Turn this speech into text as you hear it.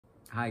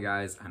Hi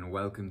guys, and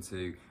welcome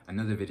to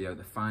another video,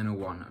 the final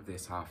one of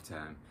this half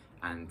term.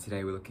 And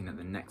today we're looking at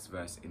the next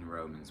verse in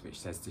Romans, which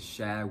says to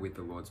share with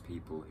the Lord's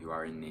people who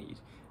are in need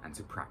and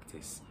to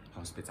practice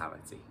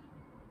hospitality.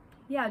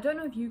 Yeah, I don't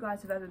know if you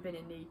guys have ever been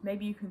in need.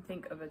 Maybe you can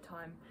think of a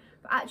time.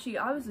 But actually,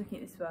 I was looking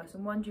at this verse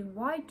and wondering,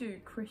 why do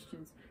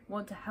Christians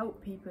want to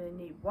help people in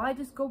need? Why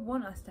does God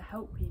want us to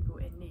help people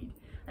in need?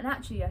 And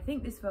actually, I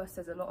think this verse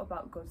says a lot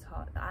about God's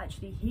heart, that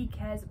actually He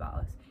cares about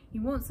us. He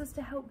wants us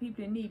to help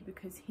people in need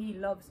because He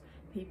loves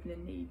people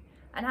in need.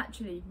 And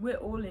actually, we're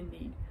all in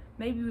need.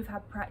 Maybe we've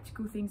had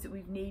practical things that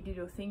we've needed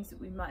or things that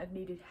we might have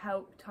needed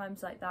help,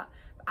 times like that.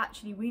 But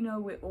actually, we know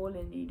we're all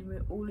in need and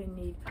we're all in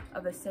need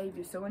of a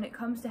saviour. So when it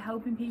comes to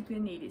helping people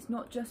in need, it's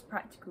not just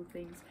practical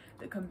things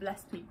that can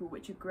bless people,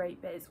 which are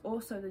great, but it's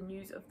also the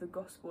news of the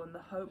gospel and the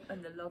hope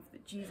and the love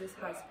that Jesus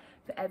has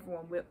for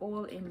everyone. We're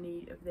all in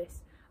need of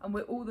this. And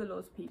we're all the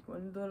Lord's people,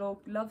 and the Lord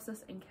loves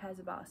us and cares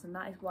about us, and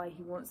that is why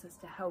He wants us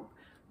to help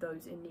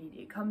those in need.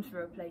 It comes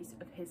from a place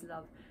of His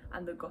love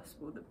and the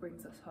gospel that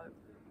brings us hope.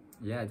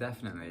 Yeah,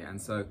 definitely.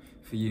 And so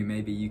for you,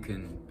 maybe you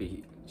can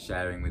be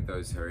sharing with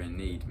those who are in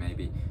need.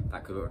 Maybe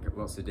that could look at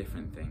lots of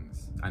different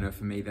things. I know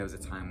for me, there was a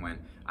time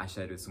when I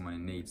shared with someone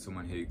in need,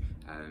 someone who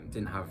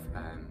didn't have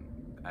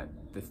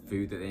the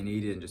food that they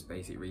needed and just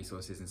basic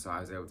resources, and so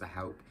I was able to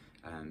help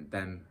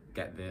them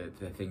get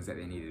the things that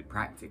they needed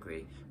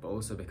practically. But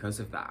also because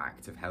of that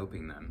act of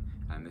helping them,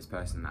 this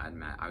person that I'd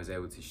met, I was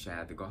able to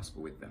share the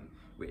gospel with them,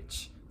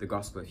 which the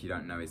gospel, if you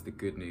don't know, is the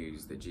good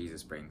news that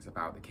Jesus brings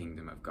about the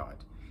kingdom of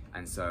God.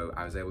 And so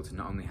I was able to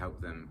not only help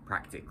them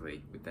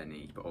practically with their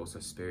need, but also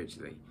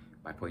spiritually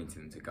by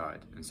pointing them to God.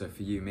 And so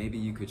for you, maybe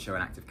you could show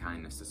an act of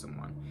kindness to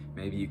someone.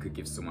 Maybe you could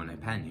give someone a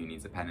pen who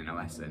needs a pen in a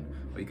lesson,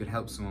 or you could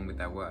help someone with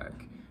their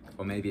work.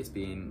 Or maybe it's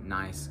being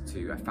nice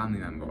to a family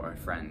member or a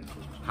friend.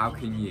 How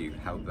can you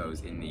help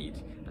those in need?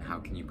 And how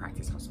can you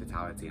practice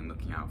hospitality and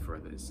looking out for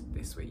others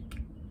this week?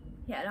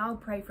 Yeah, and I'll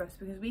pray for us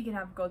because we can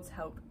have God's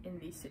help in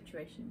these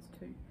situations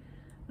too.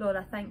 Lord,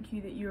 I thank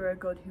you that you're a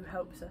God who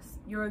helps us.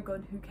 You're a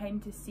God who came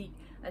to seek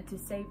and to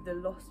save the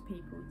lost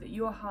people, that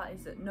your heart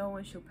is that no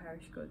one shall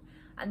perish, God,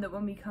 and that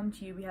when we come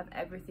to you, we have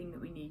everything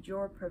that we need.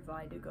 You're a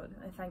provider, God.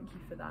 I thank you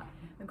for that.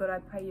 And God, I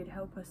pray you'd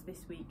help us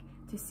this week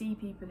to see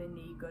people in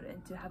need, God,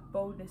 and to have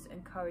boldness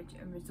and courage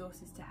and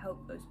resources to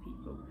help those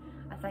people.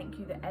 I thank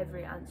you that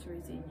every answer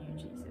is in you,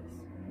 Jesus.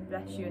 I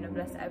bless you, and I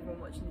bless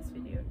everyone watching this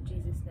video. In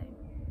Jesus' name,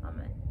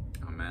 amen.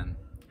 Amen.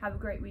 Have a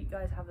great week,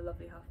 guys. Have a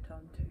lovely half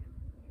term too.